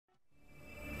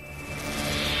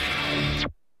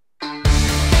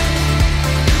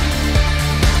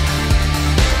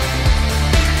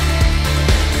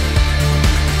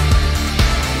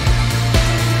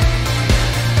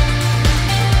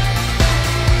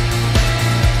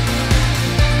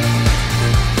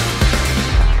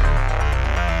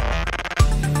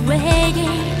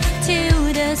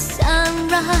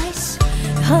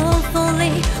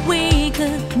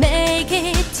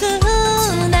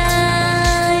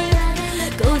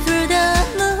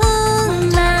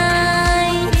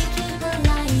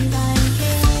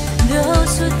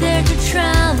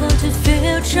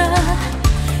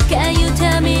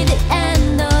me the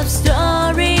end of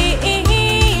story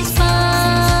is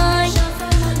fine.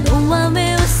 No one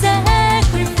will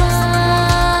sacrifice.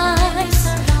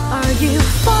 Are you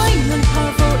fine and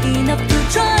powerful enough to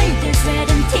dry the sweat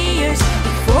and tears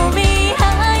before we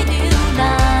hide you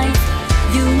life?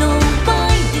 You know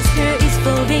why this girl is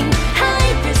flowing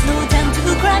high. There's no time to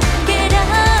cry. Get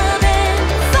up and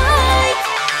fight.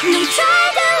 No try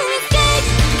to escape,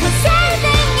 'cause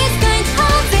everything is going to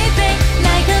hold it back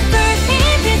like a bird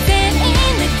imprisoned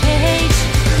in a cage.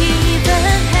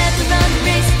 Even have to run the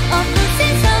risk of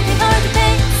losing something hard to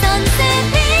pay. Sunset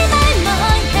in my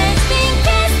mind has been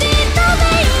casted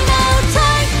away. Now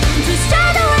time to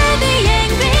start away the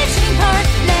anguishing heart.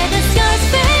 Let the scars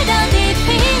fade down deep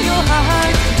in your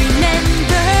heart.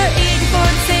 Remember it for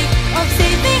the sake of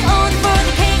saving on for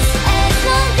the case. As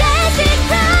long as it's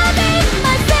rubbing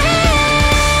my face.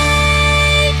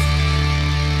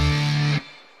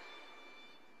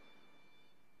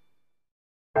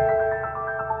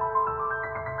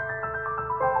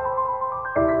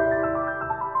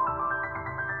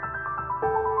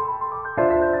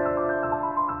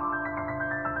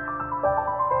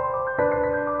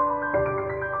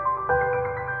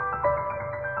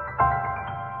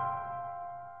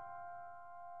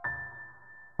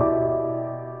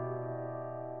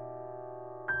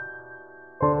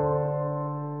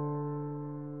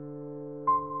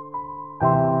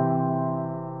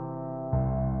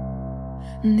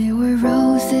 There were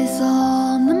roses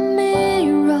on the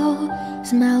mirror,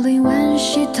 smiling when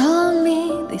she told me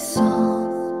this song.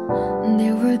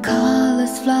 There were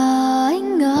colors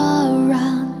flying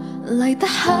around, like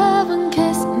the heaven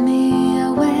kissed me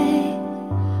away.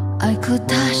 I could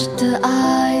touch the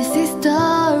icy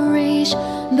starfish,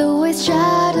 the waves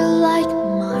shattered like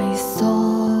my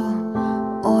soul.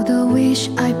 All the wish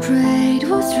I prayed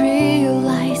was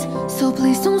realized, so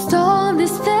please don't stop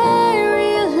this fairyland.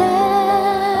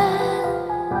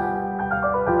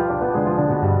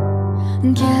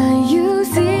 Can you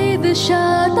see the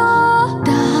shadow